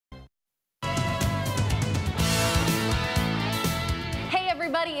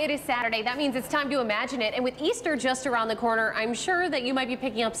everybody, it is Saturday. That means it's time to imagine it. And with Easter just around the corner, I'm sure that you might be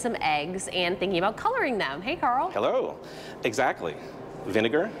picking up some eggs and thinking about coloring them. Hey, Carl. Hello. Exactly.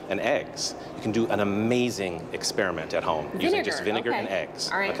 Vinegar and eggs. You can do an amazing experiment at home using just vinegar and eggs.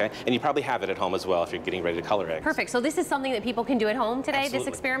 All right. Okay, and you probably have it at home as well if you're getting ready to color eggs. Perfect. So this is something that people can do at home today. Absolutely. This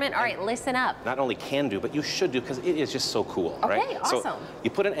experiment. All right, listen up. Not only can do, but you should do because it is just so cool. Okay, right? awesome. So you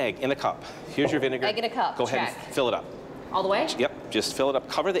put an egg in a cup. Here's your vinegar. Egg in a cup. Go ahead and fill it up. All the way? Yep. Just fill it up.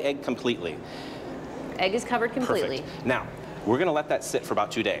 Cover the egg completely. Egg is covered completely. Perfect. Now we're going to let that sit for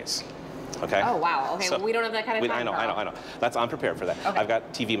about 2 days. Okay. Oh, wow. Okay, so, well, we don't have that kind of time. I know. I'm prepared for that. Okay. I've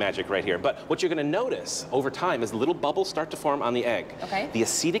got TV magic right here. But what you're going to notice over time is little bubbles start to form on the egg. Okay. The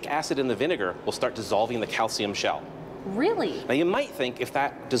acetic acid in the vinegar will start dissolving the calcium shell. Really? Now you might think if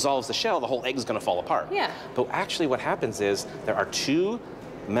that dissolves the shell, the whole egg is going to fall apart. Yeah. But actually what happens is there are two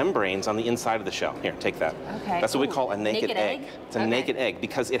membranes on the inside of the shell. Here, take that. Okay. That's what we call a naked egg. It's a naked egg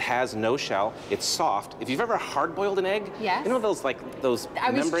because it has no shell. It's soft. If you've ever hard-boiled an egg, yes. you know those membranes on the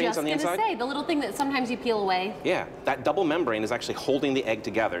inside? I was just going to say, the little thing that sometimes you peel away. Yeah, that double membrane is actually holding the egg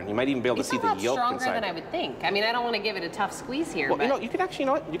together, and you might even be able to see the yolk inside. It's a lot stronger than I would think. I mean, I don't want to give it a tough squeeze here. Well, but... you can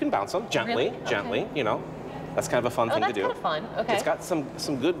actually, you can bounce them gently, gently, you know. That's kind of a fun thing to do. That's kind of fun. Okay. It's got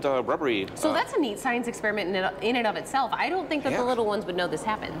some good rubbery. So that's a neat science experiment in and of itself. I don't think that the little ones would know this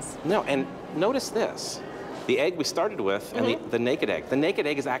happens. No, and notice this. The egg we started with and the naked egg. The naked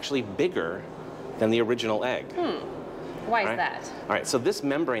egg is actually bigger than the original egg. Why is that? All right, so this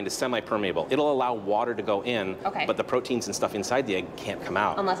membrane is semi-permeable. It'll allow water to go in, okay, but the proteins and stuff inside the egg can't come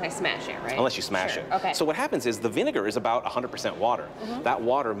out. Unless I smash it, right? Unless you smash it. Okay. So what happens is the vinegar is about 100% water. That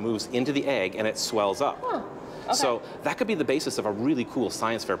water moves into the egg and it swells up. Okay. So that could be the basis of a really cool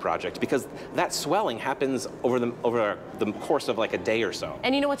science fair project because that swelling happens over the course of like a day or so.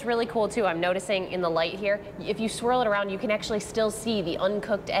 And you know what's really cool too? I'm noticing in the light here, if you swirl it around, you can actually still see the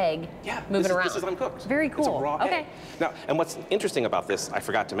uncooked egg moving around. This is uncooked. Very cool. It's a raw egg. Now, and what's interesting about this, I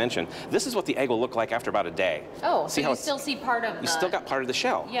forgot to mention, this is what the egg will look like after about a day. Oh, so you still see part of the... You still got part of the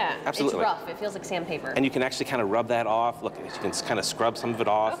shell. Yeah, absolutely. It's rough. It feels like sandpaper. And you can actually kind of rub that off. Look, you can kind of scrub some of it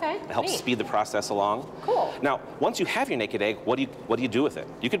off. Okay, it helps speed the process along. Cool. Now, once you have your naked egg, what do you do with it?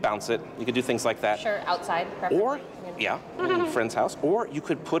 You could bounce it. You could do things like that. Sure, outside, preferably. Or, in a friend's house. Or you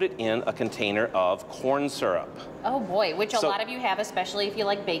could put it in a container of corn syrup. Oh boy, which a lot of you have, especially if you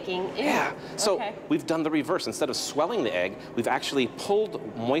like baking. Ew. Yeah, so we've done the reverse. Instead of swelling the egg, we've actually pulled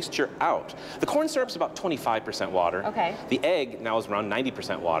moisture out. The corn syrup's about 25% water. Okay. The egg now is around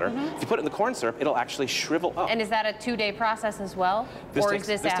 90% water. If you put it in the corn syrup, it'll actually shrivel up. And is that a 2-day process as well? This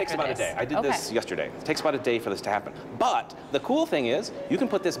takes about a day. I did this yesterday. It takes about a day for this to happen. But the cool thing is, you can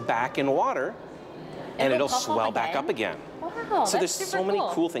put this back in water and it'll swell back up again. Wow, so there's so many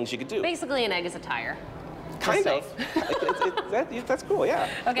cool things you could do. Basically, an egg is a tire. Kind of. That's cool, yeah.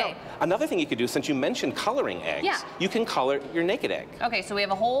 Okay. Now, another thing you could do, since you mentioned coloring eggs, you can color your naked egg. Okay, so we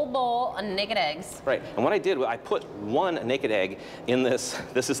have a whole bowl of naked eggs. Right, and what I did, I put one naked egg in this.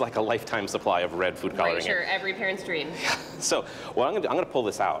 This is like a lifetime supply of red food coloring. Right, sure, every parent's dream. So what I'm gonna pull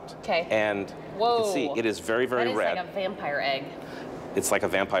this out. Okay. And you can see it is very, very red. That is like a vampire egg. It's like a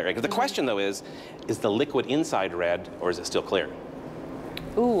vampire egg. The question though is the liquid inside red or is it still clear?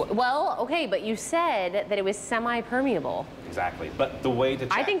 Ooh, well, okay, but you said that it was semi-permeable. Exactly, but the way to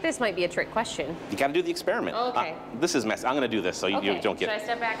check. I think this might be a trick question. You got to do the experiment. Okay. This is messy. I'm going to do this so you don't get. Should I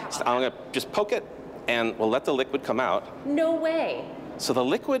step back? I'm going to just poke it, and we'll let the liquid come out. No way. So the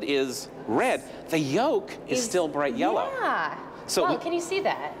liquid is red. The yolk is still bright yellow. Yeah. So well, can you see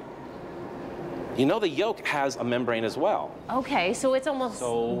that? You know the yolk has a membrane as well. Okay, so it's almost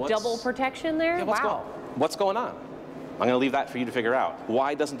double protection there? Yeah, what's going on? I'm going to leave that for you to figure out.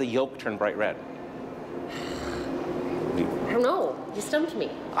 Why doesn't the yolk turn bright red? I don't know. You stumped me.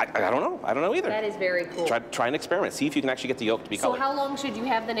 I don't know. I don't know either. That is very cool. Try an experiment. See if you can actually get the yolk to be colored. So how long should you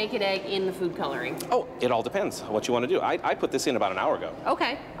have the naked egg in the food coloring? Oh, it all depends what you want to do. I put this in about an hour ago.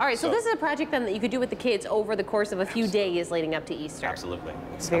 Okay. All right. So this is a project then that you could do with the kids over the course of a few days leading up to Easter. Absolutely.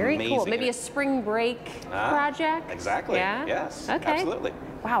 It's very amazing. Cool. Maybe a spring break project? Exactly. Yeah? Yes. Okay. Absolutely.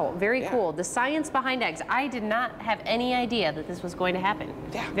 Wow, very cool. The science behind eggs. I did not have any idea that this was going to happen.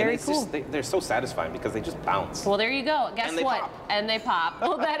 Yeah, very cool. They're so satisfying because they just bounce. Well, there you go. Guess what? Pop. And they pop.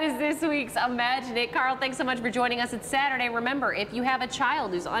 Well, that is this week's Imagine It. Carl, thanks so much for joining us. It's Saturday. Remember, if you have a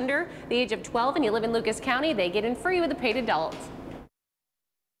child who's under the age of 12 and you live in Lucas County, they get in free with a paid adult.